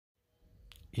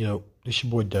Yo, this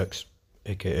your boy Dex,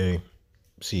 aka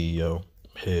CEO,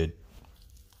 head,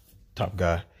 top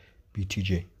guy,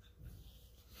 BTJ.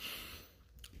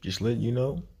 Just letting you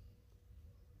know,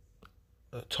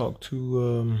 I talked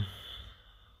to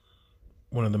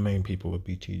one of the main people at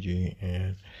BTG,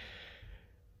 and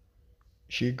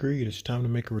she agreed it's time to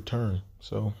make a return.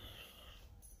 So,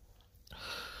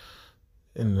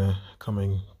 in the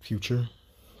coming future,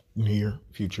 near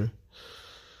future,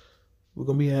 we're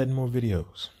gonna be adding more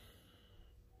videos.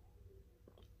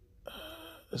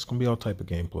 It's gonna be all type of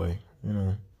gameplay, you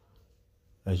know.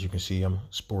 As you can see, I'm a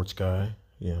sports guy,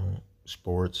 you know,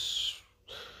 sports,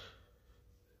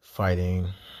 fighting,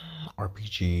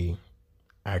 RPG,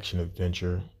 action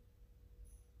adventure,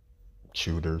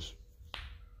 shooters,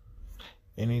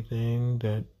 anything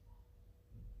that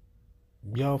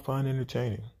y'all find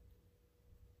entertaining.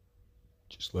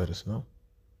 Just let us know.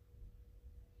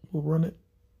 We'll run it.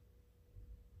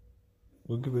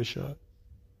 We'll give it a shot.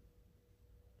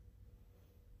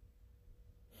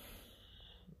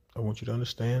 I want you to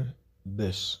understand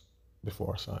this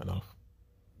before I sign off.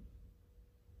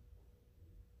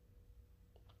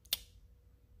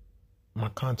 My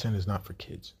content is not for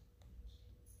kids.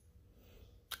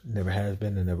 Never has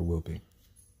been and never will be.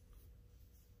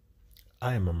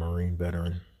 I am a Marine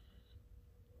veteran.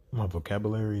 My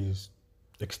vocabulary is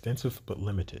extensive but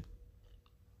limited.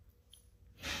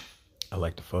 I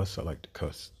like to fuss, I like to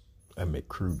cuss. I make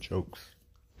crude jokes.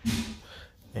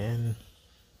 And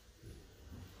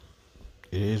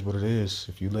it is what it is.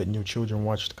 If you're letting your children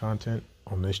watch the content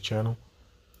on this channel,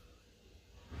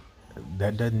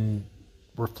 that doesn't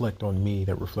reflect on me,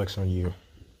 that reflects on you.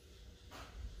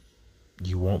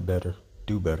 You want better,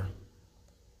 do better.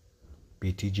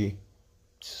 BTG,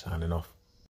 signing off.